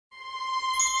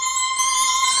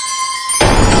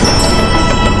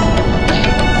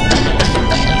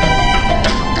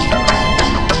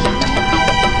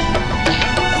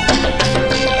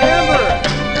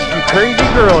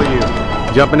girl you.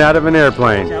 Jumping out of an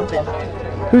airplane. Jumping.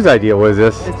 Whose idea was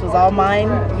this? This was all mine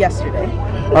yesterday.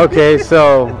 Okay,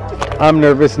 so I'm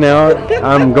nervous now.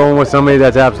 I'm going with somebody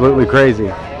that's absolutely crazy.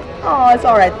 Oh, it's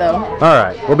all right though. All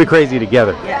right, we'll be crazy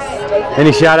together. Yes.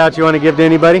 Any shout outs you want to give to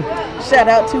anybody? Shout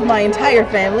out to my entire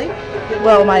family.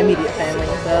 Well, my immediate family.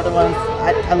 The other ones,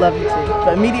 I love you too.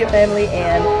 But immediate family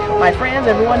and my friends,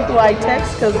 everyone who I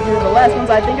text, because you're the last ones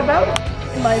I think about.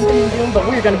 My June, but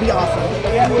we're going to be awesome.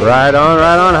 Right on,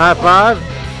 right on. High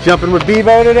five. Jumping with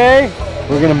Bevo today.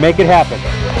 We're going to make it happen.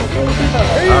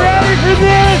 Are you ready for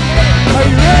this? Are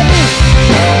you ready?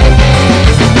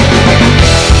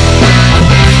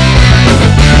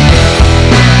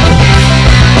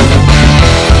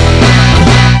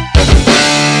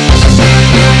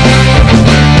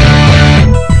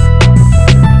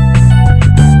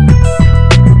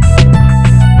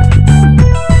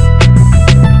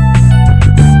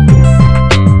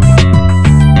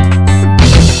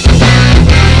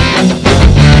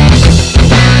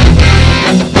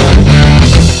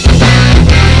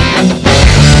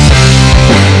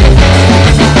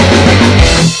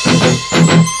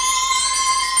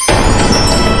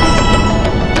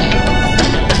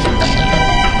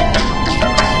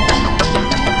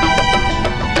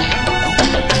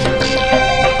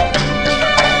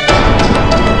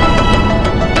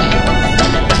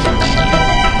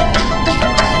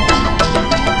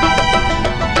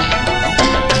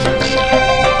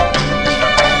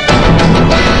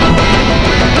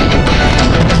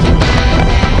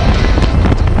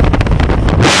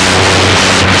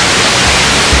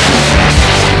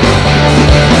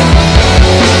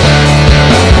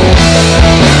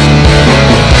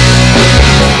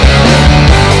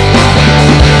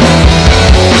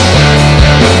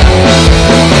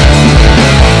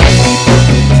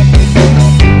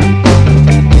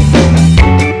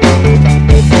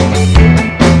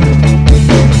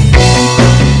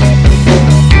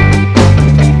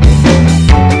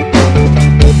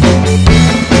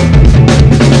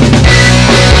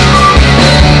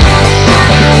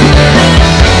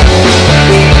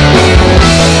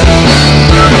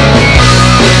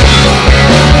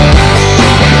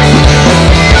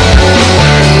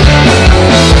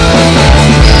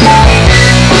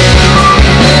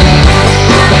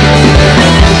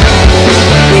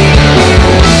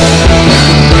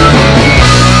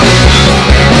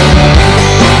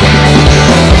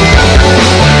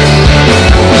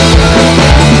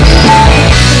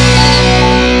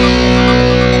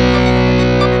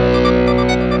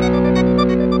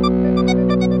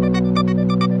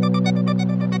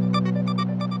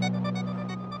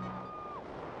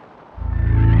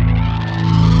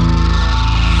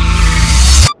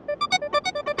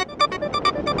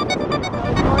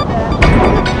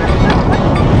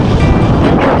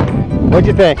 What'd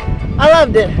you think? I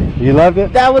loved it. You loved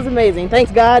it? That was amazing.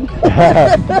 Thanks, God.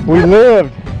 We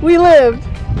lived. We lived.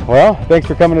 Well, thanks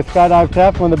for coming to Skydive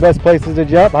Taft, one of the best places to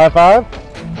jump. High five.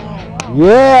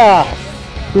 Yeah.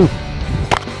 Whew.